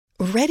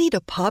Ready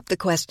to pop the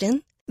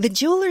question? The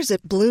jewelers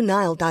at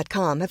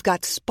BlueNile.com have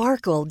got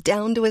sparkle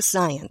down to a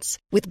science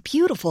with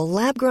beautiful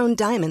lab-grown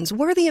diamonds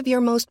worthy of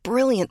your most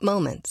brilliant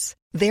moments.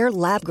 Their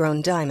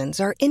lab-grown diamonds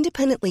are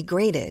independently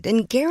graded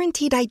and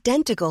guaranteed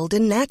identical to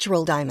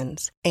natural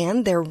diamonds,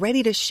 and they're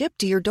ready to ship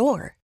to your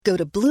door. Go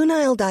to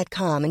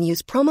BlueNile.com and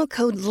use promo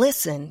code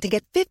LISTEN to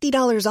get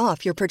 $50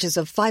 off your purchase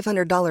of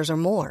 $500 or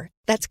more.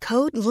 That's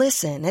code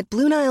LISTEN at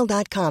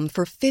BlueNile.com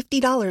for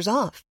 $50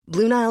 off.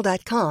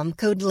 BlueNile.com,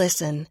 code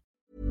LISTEN.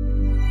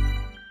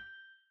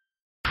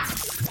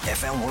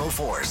 FM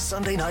 104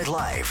 Sunday Night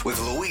Live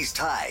with Louise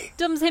Ty.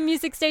 Dumb's Hit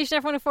Music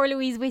Station, F104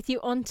 Louise with you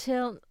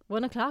until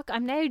 1 o'clock.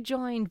 I'm now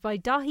joined by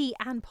Daithí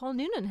and Paul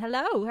Noonan.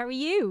 Hello, how are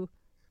you?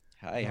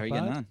 Hi, how are you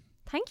getting on?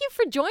 Thank you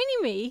for joining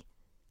me.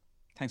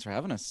 Thanks for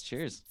having us.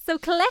 Cheers. So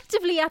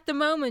collectively at the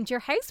moment,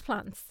 you're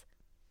houseplants.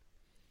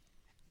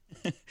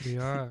 We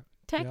are.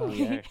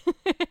 Technically. Yeah.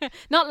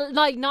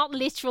 not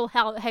literal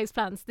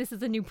houseplants. This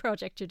is a new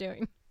project you're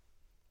doing.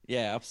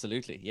 Yeah,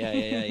 absolutely.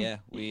 Yeah.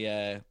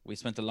 We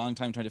spent a long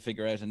time trying to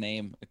figure out a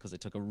name because it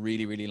took a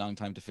really, really long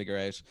time to figure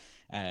out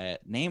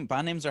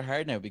band names are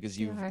hard now because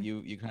you're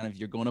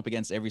going up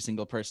against every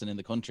single person in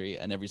the country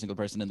and every single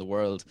person in the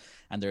world,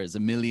 and there's a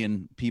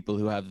million people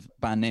who have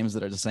band names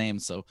that are the same.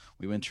 So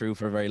we went through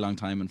for a very long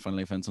time and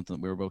finally found something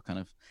that we were both kind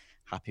of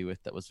happy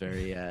with that was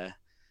very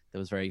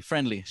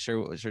friendly.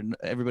 Sure,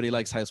 everybody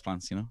likes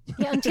houseplants, you know.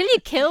 Yeah, until you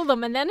kill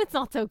them, and then it's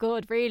not so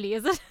good, really,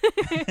 is it?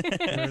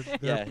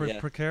 they're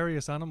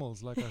precarious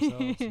animals like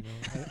ourselves. You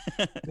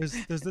know?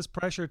 There's this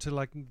pressure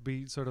to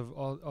be sort of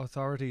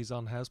authorities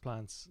on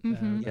houseplants.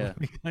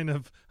 We kind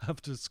of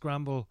have to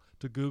scramble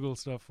to Google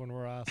stuff when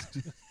we're asked.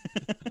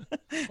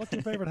 What's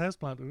your favorite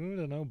houseplant? I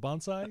don't know,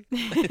 bonsai.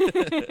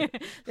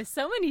 There's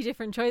so many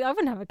different choices. I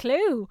wouldn't have a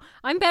clue.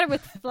 I'm better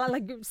with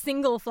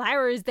single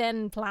flowers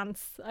than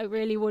plants. I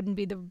really wouldn't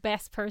be the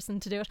best person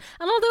to do it.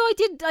 And although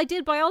I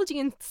did biology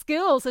in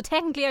school, so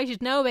technically I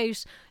should know about,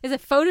 is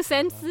it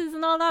photosynthesis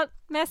and all that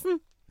messing?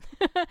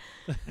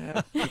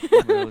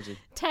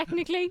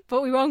 Technically,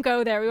 but we won't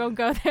go there.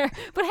 But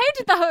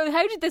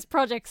how did this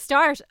project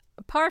start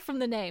apart from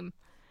the name?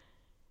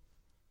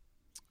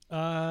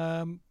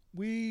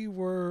 We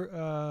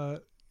were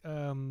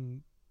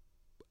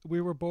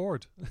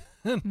bored.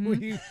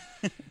 Daithí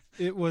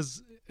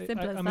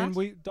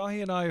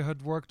and I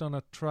had worked on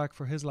a track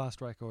for his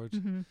last record,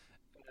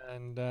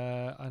 and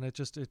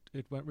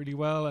it went really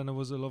well, and it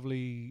was a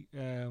lovely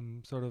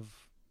sort of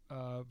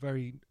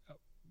very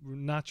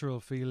natural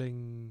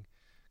feeling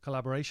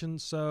collaboration.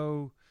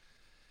 So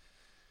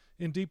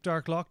in Deep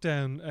Dark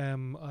Lockdown,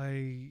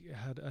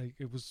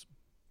 it was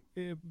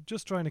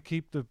just trying to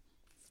keep the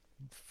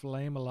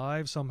flame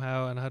alive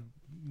somehow, and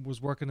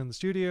was working in the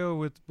studio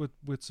with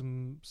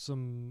some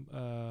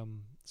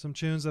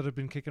tunes that had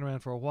been kicking around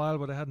for a while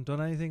but I hadn't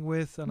done anything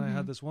with, and I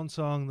had this one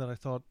song that I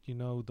thought,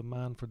 the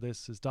man for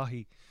this is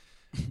Daithí.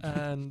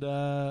 And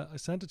I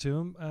sent it to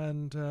him,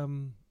 and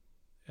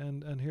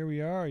here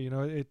we are.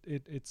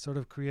 It sort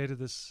of created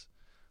this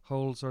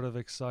whole sort of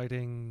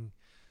exciting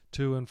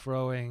to and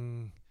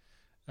froing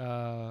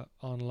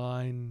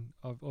online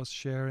of us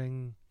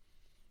sharing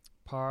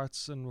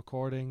parts and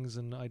recordings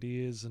and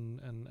ideas,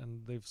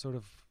 and they've sort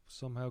of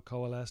somehow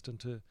coalesced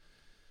into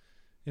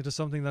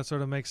something that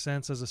sort of makes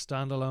sense as a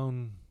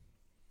standalone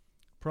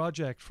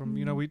project from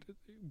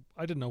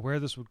I didn't know where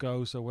this would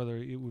go, so whether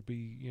it would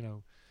be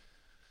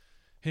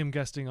him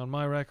guesting on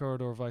my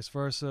record or vice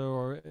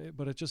versa,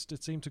 but it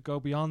seemed to go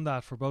beyond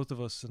that for both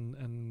of us,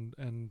 and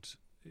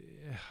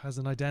it has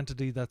an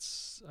identity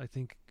that's, I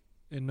think,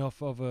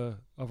 enough of a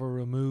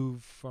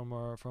remove from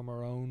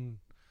our own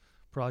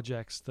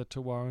projects that to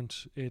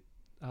warrant it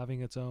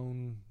having its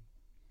own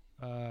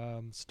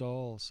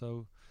stall.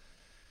 So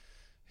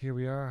here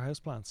we are,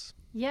 houseplants.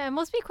 Yeah, it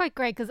must be quite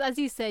great because, as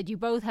you said, you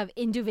both have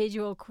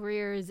individual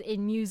careers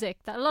in music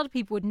that a lot of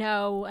people would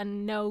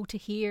know to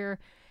hear.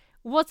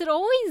 Was it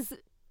always,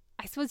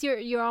 I suppose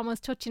you're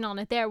almost touching on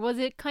it there, was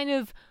it kind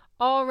of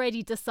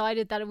already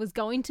decided that it was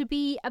going to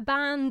be a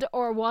band,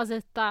 or was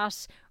it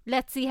that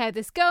let's see how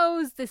this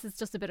goes, this is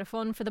just a bit of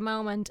fun for the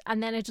moment,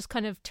 and then it just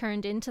kind of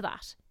turned into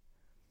that?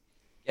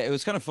 Yeah, it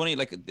was kind of funny.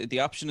 Like the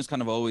option is kind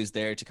of always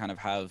there to kind of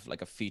have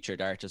like a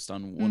featured artist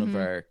on one of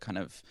our kind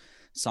of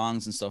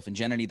songs and stuff. And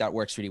generally that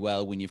works really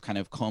well when you've kind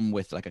of come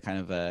with like a kind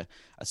of a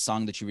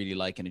song that you really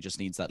like and it just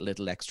needs that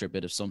little extra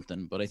bit of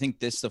something. But I think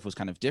this stuff was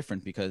kind of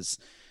different because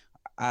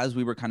as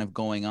we were kind of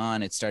going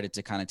on, it started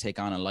to kind of take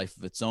on a life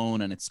of its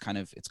own, and it's got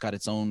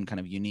its own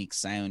kind of unique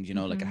sound,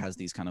 like it has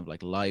these kind of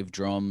like live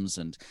drums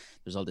and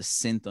there's all this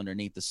synth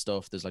underneath the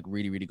stuff. There's like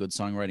really, really good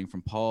songwriting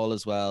from Paul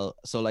as well.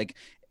 So like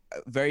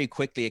very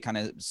quickly it kind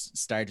of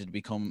started to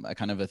become a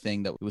kind of a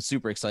thing that was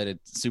super exciting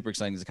to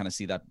kind of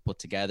see that put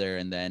together.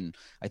 And then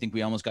I think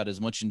we almost got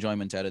as much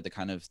enjoyment out of the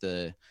kind of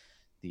the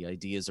the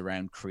ideas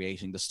around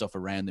creating the stuff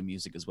around the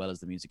music as well as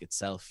the music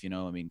itself. You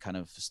know, I mean, kind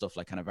of stuff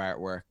like kind of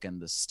artwork and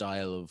the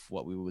style of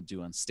what we would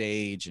do on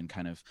stage, and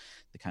kind of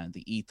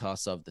the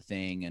ethos of the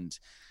thing. And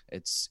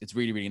it's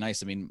really, really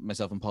nice. I mean,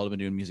 myself and Paul have been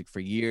doing music for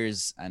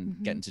years,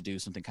 and getting to do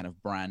something kind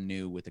of brand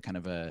new with a kind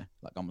of a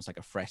like almost like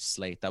a fresh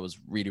slate, that was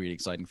really, really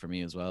exciting for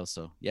me as well.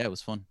 So yeah, it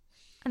was fun.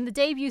 And the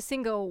debut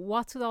single,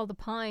 What's With All the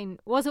Pine,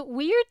 was it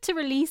weird to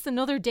release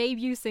another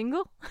debut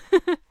single?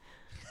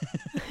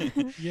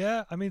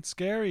 Yeah, I mean, it's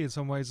scary in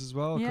some ways as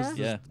well, because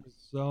there's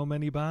so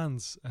many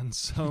bands and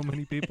so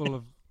many people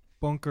have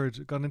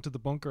gone into the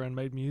bunker and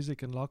made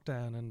music in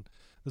lockdown, and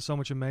there's so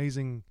much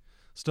amazing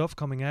stuff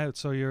coming out.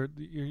 So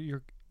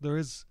there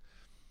is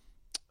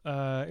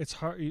it's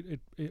hard.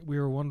 We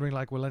were wondering,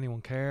 like, will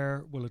anyone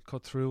care? Will it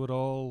cut through it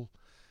all?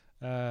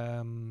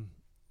 And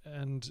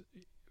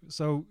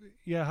so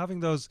yeah, having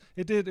those,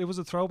 it was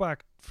a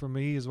throwback for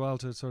me as well,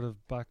 to sort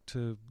of back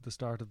to the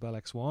start of Bell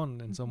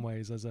X1 in some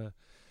ways, as a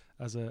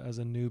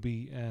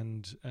newbie,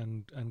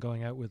 and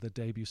going out with a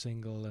debut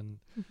single, and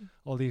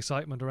all the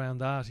excitement around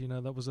that. You know,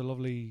 that was a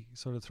lovely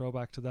sort of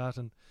throwback to that.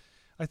 And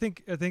I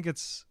think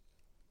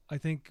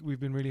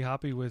we've been really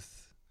happy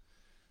with,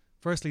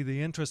 firstly,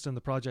 the interest in the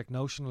project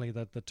notionally,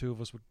 that the two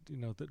of us would, you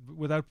know, that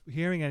without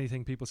hearing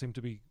anything, people seem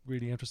to be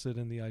really interested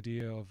in the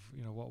idea of,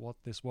 you know, what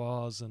this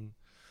was, and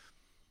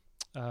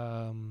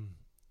the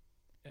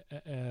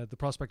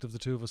prospect of the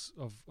two of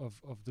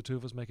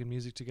us making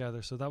music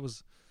together. So that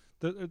was,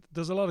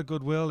 there's a lot of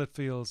goodwill, it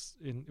feels,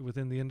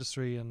 within the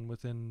industry and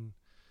within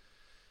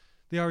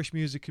the Irish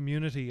music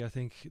community. I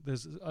think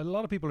there's a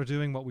lot of people are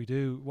doing what we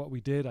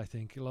did. I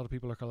think a lot of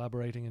people are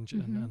collaborating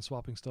and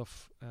swapping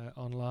stuff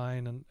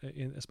online, and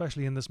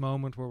especially in this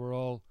moment where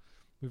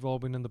we've all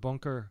been in the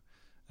bunker.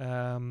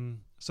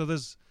 So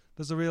there's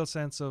a real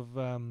sense of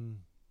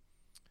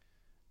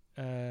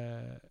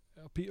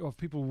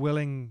people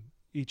willing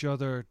each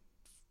other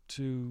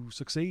to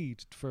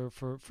succeed, for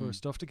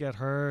stuff to get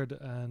heard,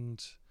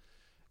 and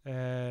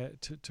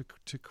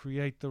to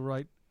create the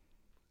right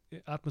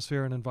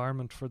atmosphere and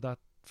environment for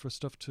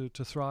stuff to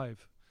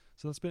thrive.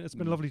 So it's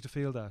been lovely to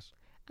feel that.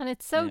 And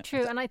it's so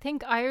true. And I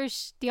think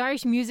the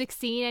Irish music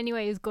scene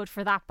anyway is good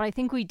for that. But I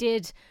think we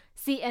did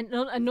see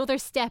another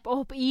step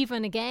up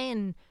even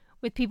again,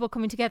 with people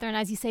coming together and,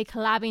 as you say,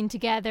 collabing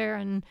together,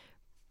 and,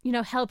 you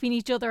know, helping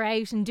each other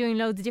out and doing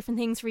loads of different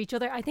things for each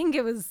other. I think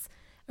it was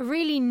a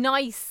really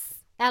nice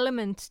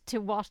element to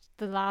what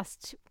the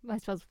last, I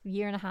suppose,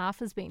 year and a half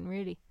has been,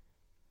 really.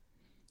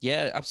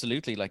 Yeah,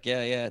 absolutely. Like,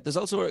 yeah. There's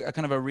also a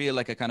kind of a real,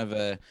 like, a kind of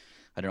a,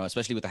 I don't know,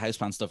 especially with the house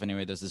band stuff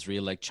anyway, there's this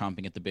real, like,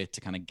 chomping at the bit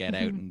to kind of get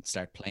out and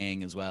start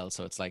playing as well.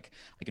 So it's like,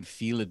 I can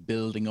feel it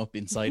building up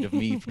inside of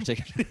me,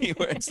 particularly,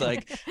 where it's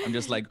like, I'm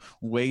just like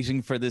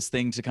waiting for this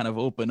thing to kind of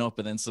open up,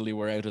 and then suddenly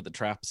we're out of the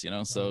traps, you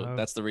know? So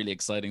that's the really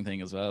exciting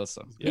thing as well.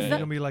 So yeah. You're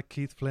going to be like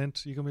Keith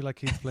Flint. You're going to be like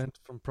Keith Flint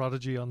from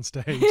Prodigy on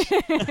stage.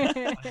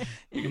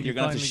 You're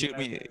going to shoot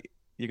me.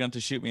 You're going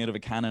to shoot me out of a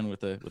cannon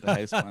with a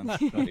house band.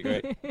 That'd be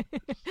great.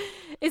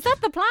 Is that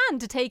the plan,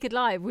 to take it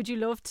live? Would you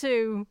love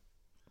to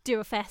do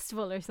a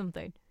festival or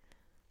something?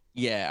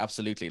 Yeah,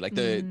 absolutely. Like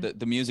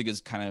the music is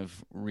kind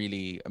of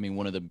really, I mean,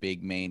 one of the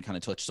big main kind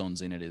of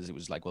touchstones in it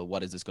was like, well,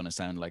 what is this going to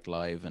sound like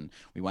live? And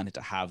we wanted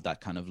to have that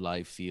kind of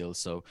live feel.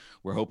 So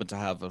we're hoping to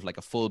have like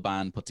a full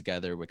band put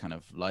together with kind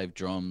of live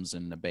drums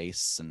and a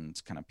bass and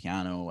kind of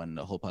piano and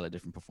a whole pile of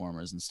different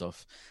performers and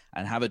stuff,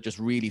 and have it just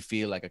really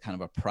feel like a kind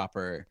of a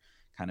proper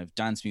kind of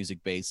dance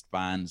music based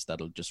band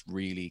that'll just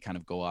really kind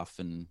of go off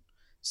and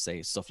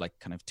say stuff like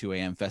kind of 2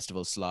 a.m.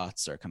 festival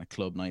slots or kind of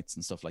club nights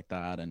and stuff like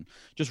that, and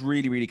just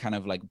really, really kind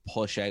of like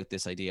push out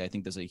this idea. I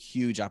think there's a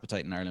huge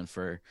appetite in Ireland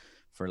for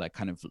like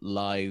kind of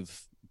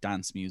live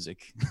dance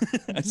music,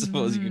 I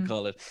suppose you could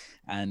call it.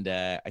 And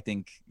I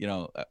think, you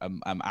know,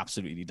 I'm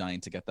absolutely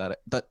dying to get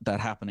that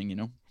happening, you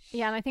know.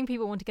 Yeah, and I think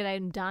people want to get out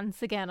and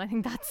dance again. I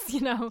think that's,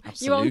 you know,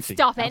 absolutely. You won't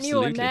stop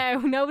anyone now.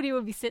 Nobody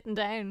will be sitting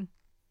down.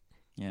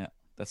 Yeah,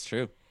 that's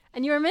true.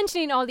 And you were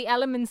mentioning all the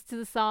elements to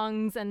the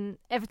songs and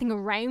everything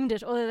around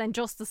it other than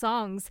just the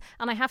songs.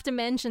 And I have to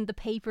mention the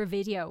paper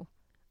video.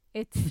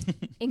 It's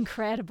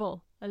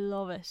incredible. I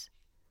love it.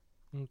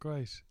 Oh,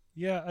 great.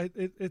 Yeah,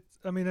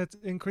 I mean, it's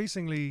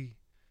increasingly,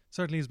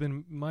 certainly has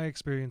been my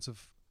experience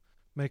of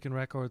making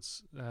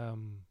records,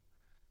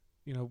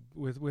 you know,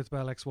 with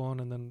Bell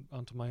X1 and then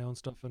onto my own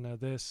stuff and now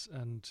this,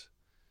 and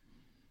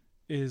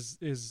there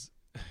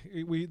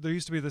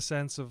used to be the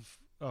sense of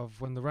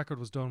when the record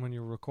was done, when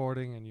you're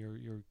recording and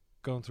you're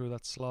going through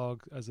that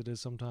slog as it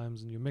is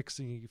sometimes, and you're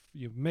mixing,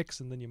 you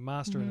mix and then you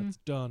master and it's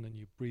done, and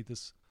you breathe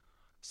this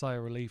sigh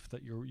of relief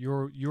that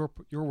your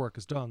work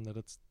is done, that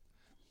it's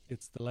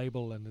the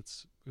label and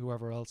it's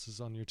whoever else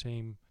is on your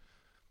team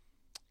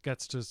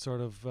gets to sort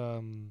of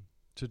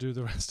to do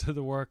the rest of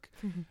the work.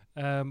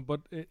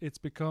 But it's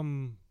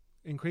become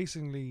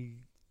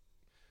increasingly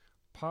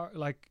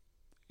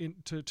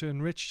to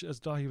enrich, as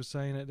Dahi was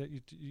saying, that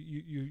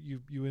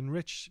you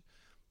enrich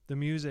the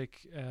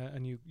music,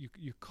 and you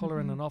colour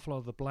in an awful lot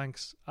of the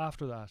blanks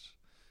after that,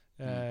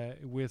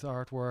 with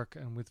artwork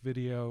and with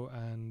video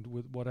and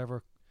with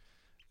whatever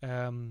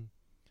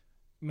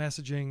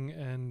messaging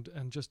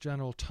and just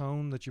general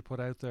tone that you put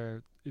out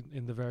there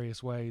in the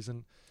various ways.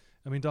 And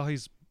I mean,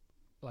 Dahi's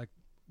like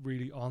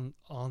really on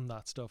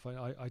that stuff.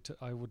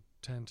 I would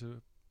tend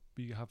to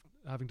be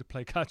having to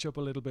play catch up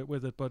a little bit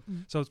with it, but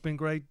so it's been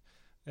great.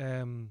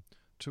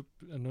 To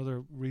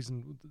another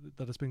reason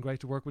that it's been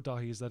great to work with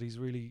Dahi is that he's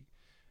really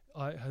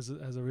has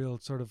a real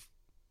sort of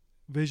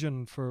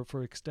vision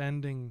for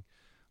extending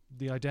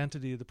the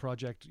identity of the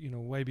project, you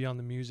know, way beyond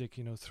the music,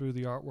 you know, through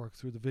the artwork,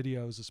 through the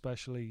videos,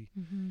 especially,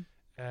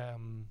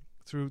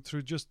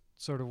 through just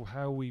sort of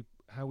how we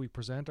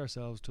present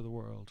ourselves to the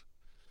world.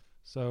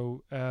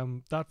 So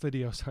that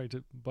video, sorry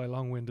to by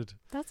long-winded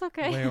that's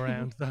okay way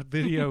around that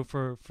video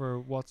for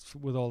What's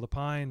With All the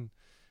Pine.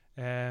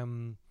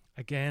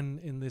 Again,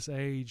 in this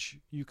age,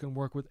 you can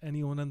work with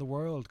anyone in the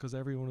world because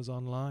everyone is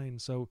online.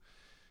 So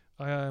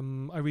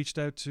I reached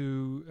out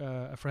to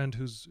a friend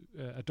who's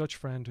a Dutch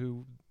friend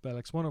who Bell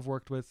X1 have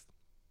worked with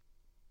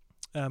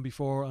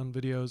before on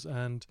videos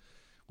and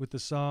with the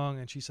song,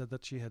 and she said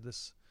that she had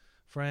this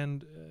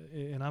friend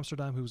in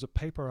Amsterdam who was a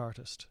paper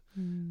artist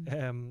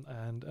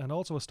and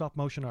also a stop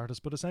motion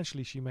artist, but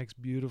essentially she makes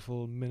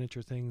beautiful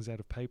miniature things out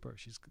of paper.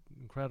 She's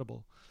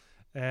incredible.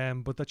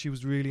 But that she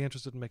was really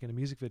interested in making a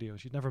music video.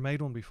 She'd never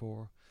made one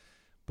before,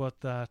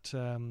 but that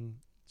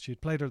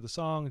she'd played her the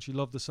song and she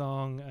loved the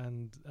song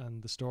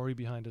and the story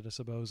behind it, I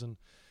suppose. And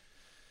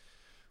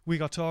we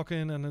got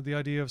talking, and the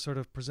idea of sort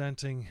of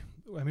presenting,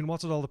 I mean,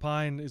 What's With All the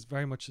Pine is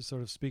very much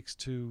sort of speaks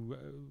to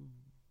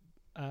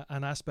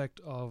an aspect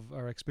of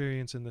our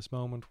experience in this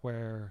moment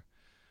where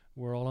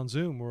we're all on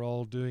Zoom, we're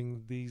all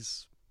doing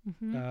these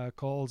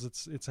calls.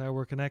 It's how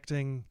we're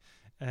connecting,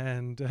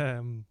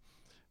 and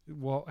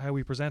how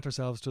we present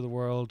ourselves to the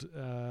world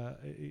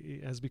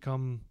has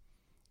become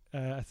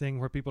a thing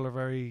where people are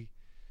very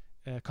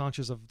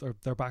conscious of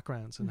their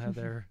backgrounds and how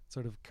they're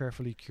sort of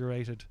carefully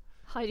curated,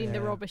 hiding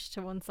the rubbish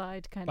to one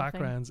side kind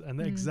backgrounds of thing.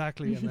 And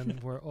exactly, and then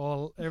where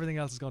everything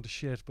else has gone to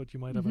shit, but you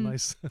might have a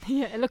nice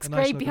yeah, it looks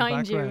nice great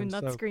behind you in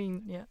that so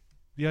screen. Yeah,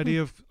 the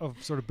idea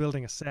of sort of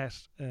building a set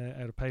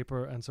out of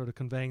paper and sort of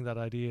conveying that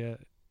idea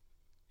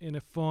in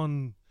a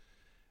fun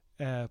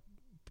and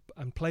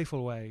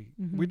playful way.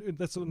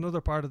 That's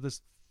another part of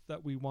this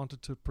that we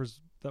wanted to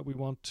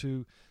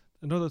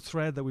another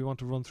thread that we want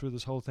to run through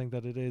this whole thing,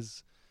 that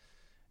it's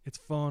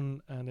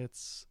fun and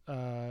it's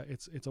a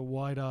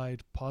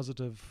wide-eyed,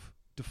 positive,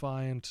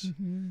 defiant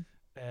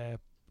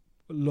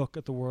look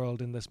at the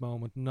world in this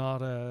moment,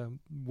 not a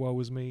woe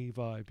is me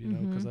vibe, you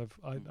know, because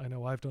I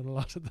know I've done a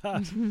lot of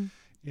that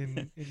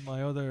in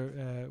my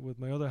other with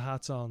my other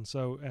hats on.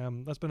 So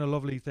that's been a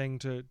lovely thing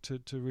to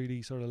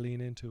really sort of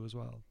lean into as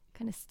well.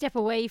 Kind of step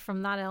away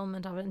from that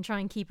element of it and try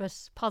and keep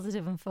it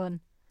positive and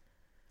fun.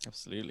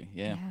 Absolutely,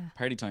 yeah.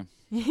 Party time.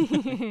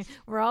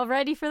 We're all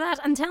ready for that.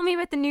 And tell me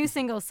about the new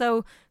single.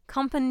 So,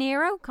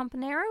 Compañero,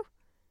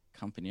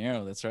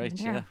 that's right.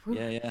 Compañero.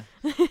 Yeah.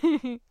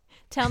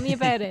 Tell me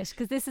about it,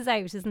 because this is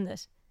out, isn't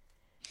it?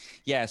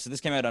 Yeah, so this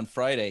came out on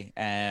Friday.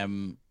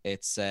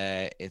 It's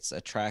a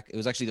track. It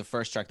was actually the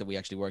first track that we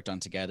actually worked on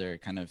together.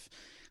 Kind of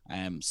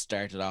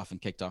started off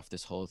and kicked off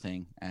this whole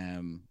thing.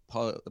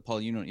 Paul,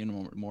 you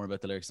know more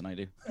about the lyrics than I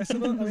do. I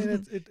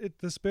mean,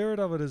 the spirit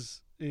of it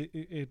is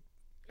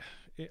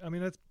I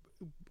mean,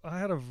 I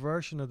had a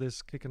version of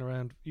this kicking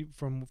around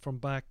from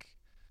back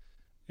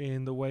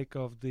in the wake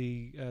of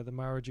the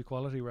marriage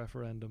equality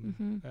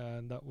referendum,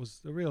 and that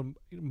was a real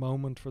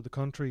moment for the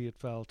country, it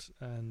felt.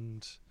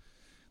 And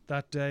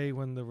that day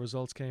when the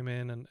results came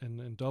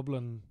in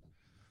Dublin,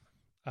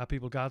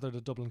 people gathered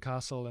at Dublin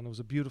Castle, and it was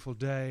a beautiful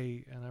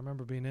day. And I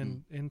remember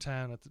being in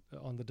town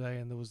on the day,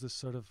 and there was this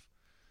sort of,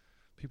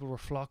 people were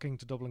flocking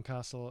to Dublin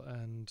Castle,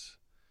 and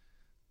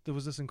there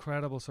was this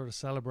incredible sort of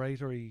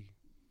celebratory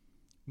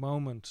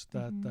moment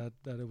that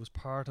it was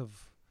part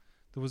of.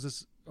 There was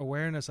this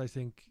awareness, I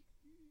think,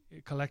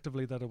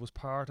 collectively, that it was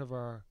part of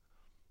our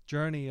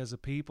journey as a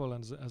people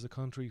and as a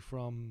country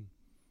from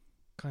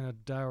kind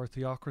of dour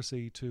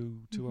theocracy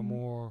to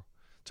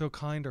a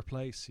kinder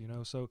place, you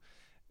know. So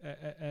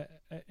I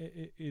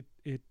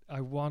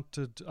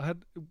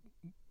had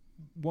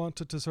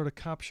wanted to sort of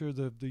capture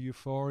the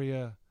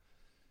euphoria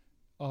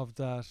of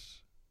that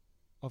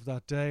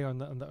day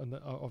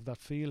of that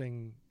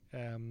feeling,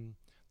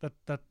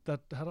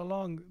 that's had a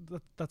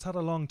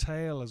long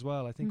tail as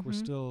well. I think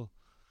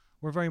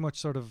we're very much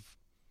sort of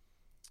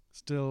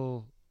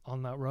still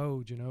on that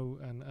road, you know,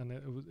 and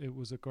it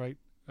was a great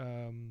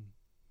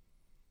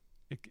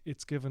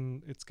it's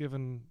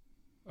given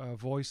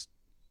voice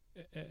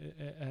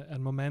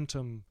and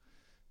momentum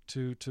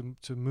to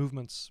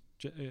movements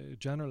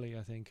generally,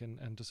 I think,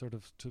 and to sort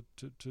of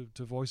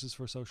to voices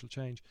for social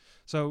change.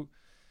 So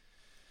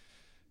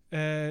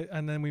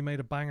and then we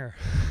made a banger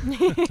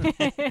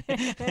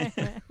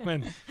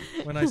when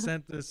I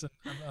sent this and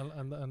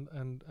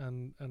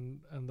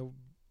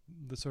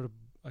the sort of,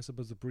 I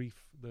suppose, the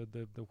brief,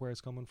 the where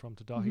it's coming from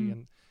to Dahi,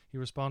 and he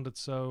responded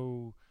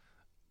so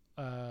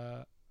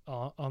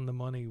on the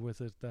money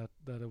with it that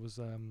it was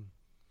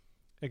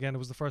again, it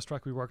was the first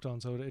track we worked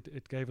on, so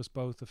it gave us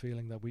both the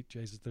feeling that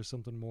Jesus, there's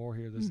something more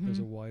here. There's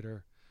a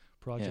wider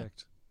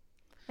project.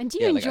 And do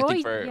you enjoy?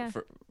 I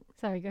think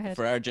Sorry, go ahead.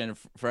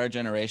 For our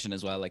generation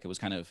as well, like it was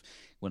kind of,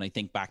 when I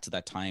think back to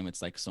that time,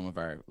 it's like some of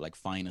our like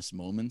finest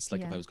moments. Like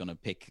if I was going to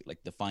pick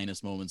like the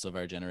finest moments of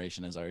our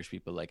generation as Irish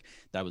people, like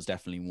that was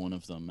definitely one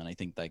of them. And I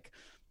think like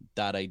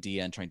that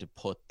idea and trying to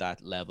put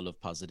that level of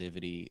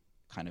positivity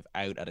kind of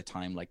out at a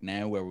time like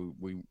now where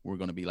we're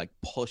going to be like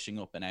pushing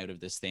up and out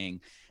of this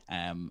thing,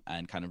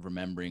 and kind of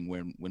remembering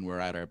when we're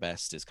at our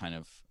best is kind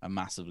of a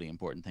massively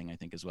important thing, I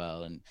think, as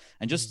well. And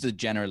just the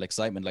general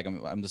excitement, like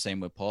I'm the same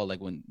with Paul, like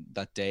when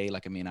that day,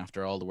 like I mean,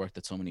 after all the work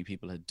that so many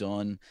people had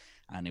done,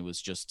 and it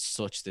was just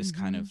such this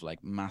kind of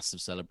like massive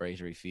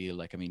celebratory feel,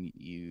 like I mean,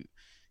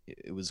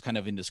 it was kind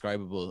of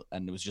indescribable,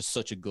 and it was just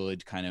such a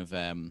good kind of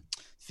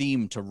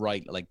theme to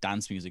write like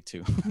dance music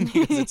to,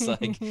 because it's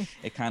like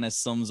it kind of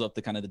sums up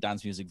the kind of the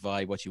dance music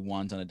vibe, what you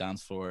want on a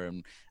dance floor,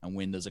 and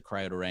when there's a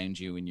crowd around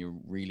you and you're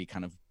really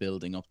kind of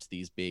building up to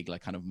these big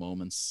like kind of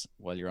moments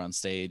while you're on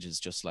stage, is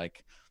just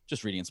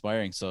really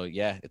inspiring. So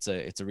yeah, it's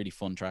a really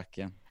fun track.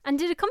 Yeah. And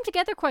did it come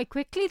together quite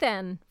quickly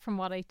then, from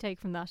what I take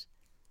from that?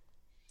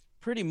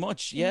 Pretty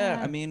much, yeah.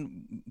 I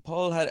mean,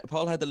 Paul had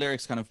the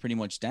lyrics kind of pretty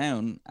much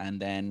down,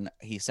 and then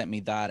he sent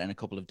me that and a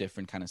couple of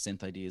different kind of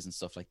synth ideas and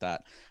stuff like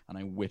that, and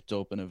I whipped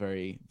open a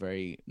very,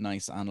 very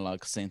nice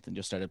analog synth and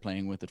just started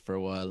playing with it for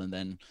a while, and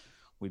then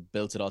we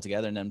built it all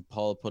together, and then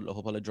Paul put a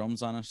whole pile of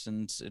drums on it,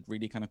 and it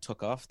really kind of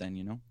took off then,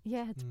 you know.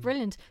 Yeah, it's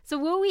brilliant. So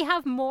will we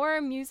have more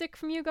music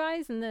from you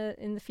guys in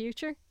the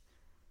future?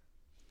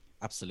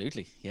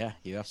 Absolutely, yeah,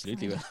 you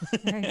absolutely will.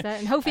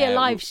 And hopefully a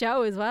live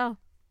show as well.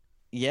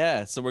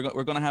 Yeah, so we're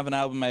going to have an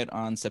album out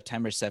on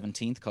September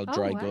 17th called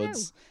Dry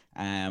Goods,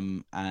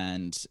 and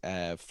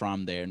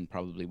from there, and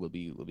probably we'll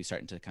be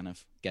starting to kind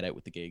of get out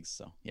with the gigs.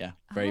 So yeah,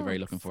 very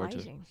looking forward to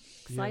it.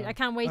 Yeah. I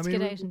can't wait to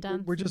get out and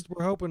dance.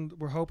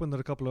 We're hoping that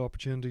a couple of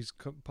opportunities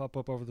pop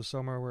up over the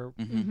summer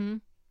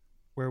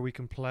where we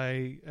can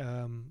play.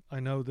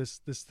 I know this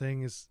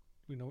thing is,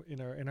 you know,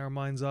 in our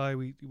mind's eye,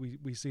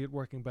 we see it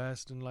working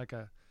best in like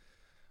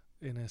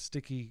in a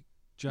sticky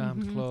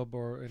jammed club,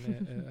 or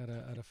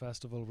at a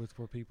festival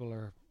where people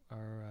are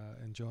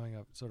enjoying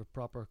a sort of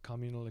proper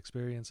communal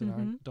experience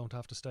and don't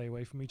have to stay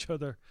away from each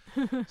other.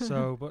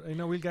 So, but you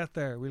know, we'll get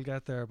there.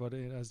 But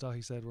as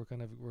Dahi said,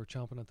 we're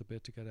chomping at the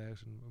bit to get out,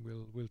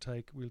 and we'll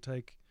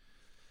take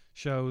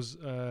shows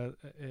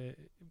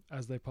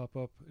as they pop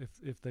up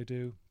if they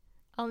do.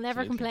 I'll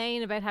never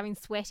complain about having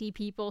sweaty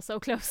people so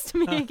close to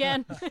me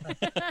again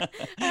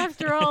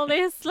after all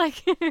this.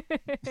 Like,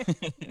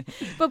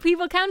 but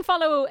people can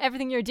follow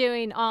everything you're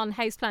doing on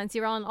Houseplants.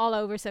 You're on all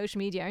over social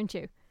media, aren't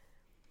you?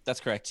 That's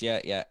correct.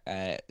 Yeah.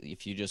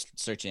 If you just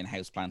search in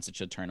Houseplants, it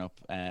should turn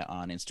up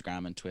on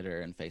Instagram and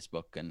Twitter and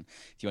Facebook. And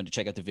if you want to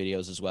check out the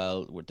videos as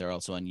well, they're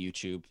also on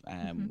YouTube.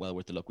 Well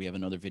worth a look. We have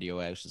another video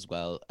out as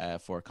well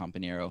for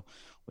Compañero,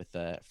 with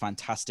a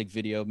fantastic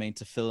video made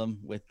to film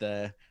with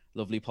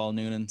lovely Paul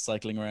Noonan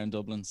cycling around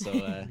Dublin. So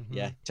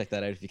yeah, check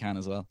that out if you can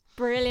as well.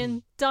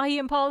 Brilliant. Dahi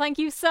and Paul, thank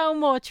you so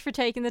much for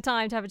taking the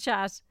time to have a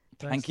chat.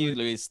 Thank you,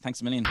 Louise.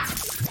 Thanks a million.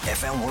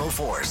 FM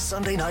 104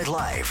 Sunday Night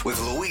Live with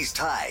Louise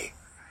Ty.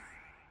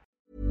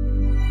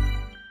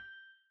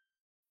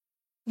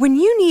 When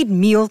you need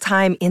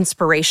mealtime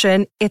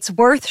inspiration, it's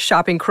worth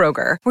shopping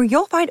Kroger, where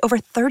you'll find over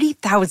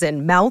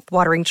 30,000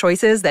 mouth-watering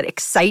choices that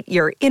excite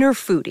your inner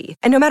foodie.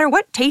 And no matter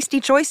what tasty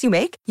choice you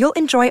make, you'll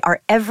enjoy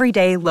our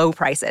everyday low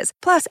prices,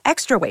 plus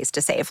extra ways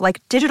to save,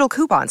 like digital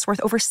coupons worth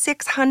over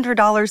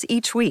 $600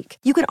 each week.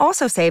 You can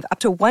also save up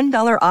to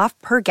 $1 off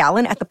per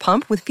gallon at the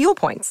pump with fuel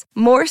points.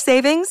 More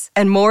savings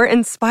and more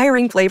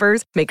inspiring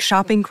flavors make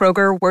shopping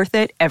Kroger worth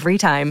it every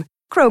time.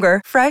 Kroger,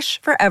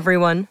 fresh for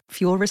everyone.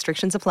 Fuel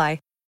restrictions apply.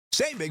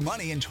 Save big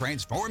money and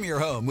transform your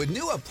home with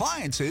new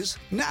appliances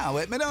now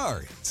at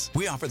Menards.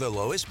 We offer the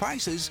lowest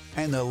prices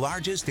and the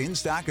largest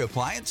in-stock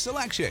appliance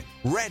selection.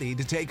 Ready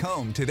to take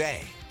home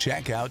today.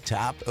 Check out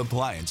top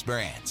appliance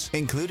brands,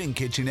 including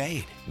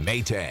KitchenAid,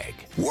 Maytag,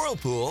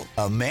 Whirlpool,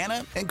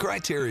 Amana, and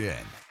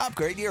Criterion.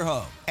 Upgrade your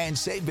home and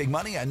save big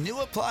money on new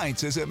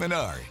appliances at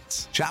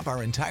Menards. Shop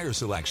our entire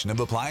selection of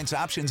appliance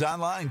options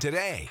online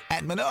today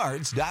at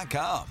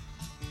menards.com.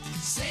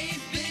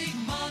 Save big